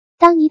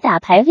当你打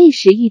排位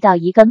时遇到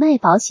一个卖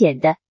保险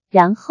的，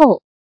然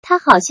后他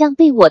好像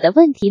被我的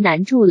问题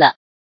难住了。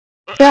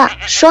哥，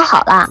说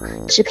好了，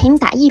只陪你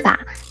打1把，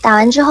打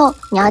完之后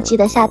你要记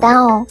得下单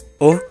哦。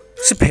哦，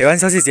是陪玩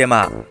小姐姐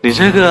吗？你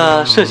这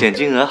个涉险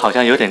金额好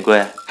像有点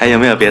贵，还有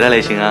没有别的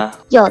类型啊？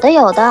有的，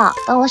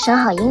等我选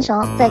好英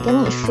雄再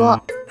跟你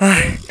说。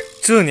唉，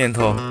这年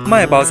头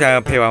卖保险还要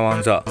陪玩王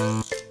者，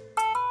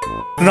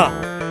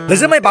那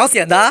是卖保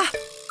险的？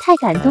太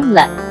感动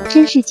了，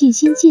真是尽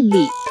心尽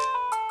力。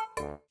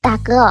大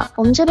哥，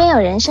我们这边有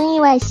人身意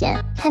外险，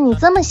看你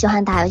这么喜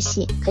欢打游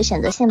戏，可选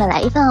择性的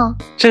来一份哦。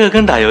这个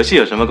跟打游戏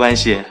有什么关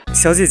系？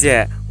小姐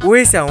姐，我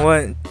也想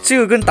问，这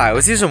个跟打游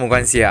戏什么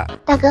关系啊？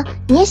大哥，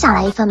你也想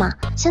来一份吗？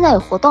现在有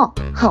活动，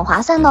很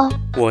划算的哦。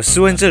我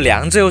是问这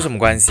两者有什么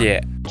关系？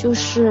就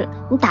是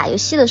你打游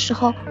戏的时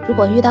候，如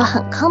果遇到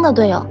很坑的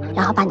队友，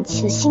然后把你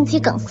气得心肌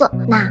梗塞，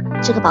那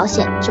这个保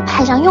险就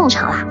派上用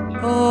场啦。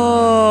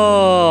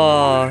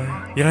哦，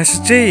原来是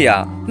这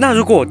样。那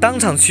如果我当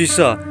场去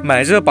世，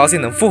买这个保险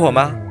能复活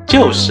吗？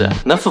就是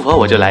能复活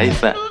我就来一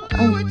份。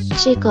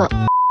这个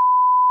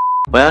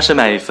我要是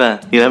买一份，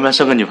你能不能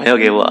送个女朋友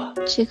给我？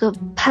这个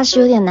怕是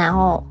有点难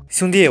哦。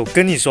兄弟，我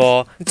跟你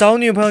说，找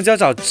女朋友就要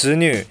找直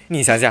女。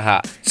你想想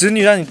哈，直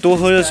女让你多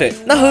喝热水，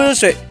那喝热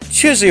水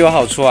确实有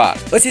好处啊。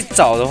而且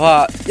找的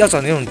话要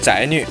找那种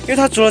宅女，因为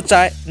她除了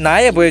宅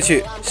哪也不会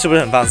去，是不是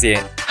很放心？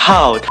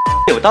好，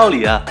有道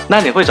理啊。那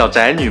你会找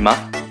宅女吗？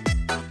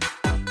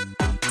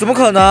怎么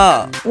可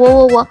能？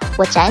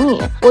我宅女，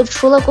我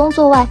除了工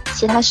作外，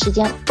其他时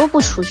间都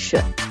不出去。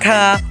看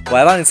啊，我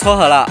还帮你撮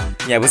合了，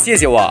你还不谢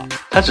谢我？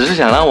他只是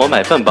想让我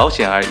买份保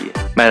险而已，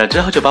买了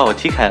之后就把我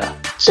踢开了。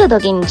这都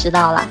给你知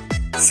道了。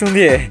兄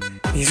弟，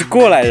你是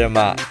过来人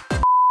吗？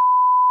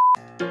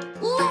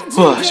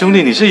哇，兄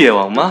弟，你是野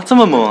王吗？这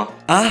么猛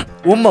啊？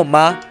我猛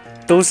吗？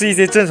都是一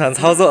些正常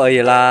操作而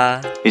已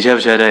啦。你缺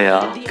不缺队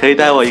友？可以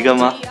带我一个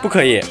吗？不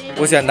可以，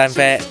我喜欢单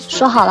飞。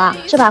说好了，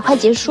这把快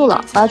结束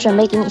了，我要准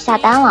备给你下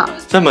单了。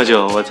这么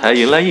久我才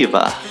赢了1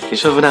把，你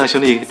说服那个兄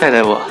弟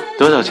带我，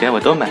多少钱我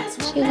都买。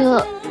这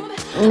个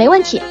没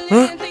问题。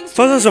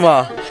发生什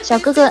么？小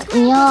哥哥，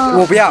你要……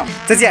我不要，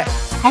再见。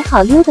还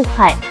好溜得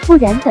快，不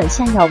然等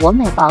下要我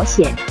买保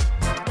险，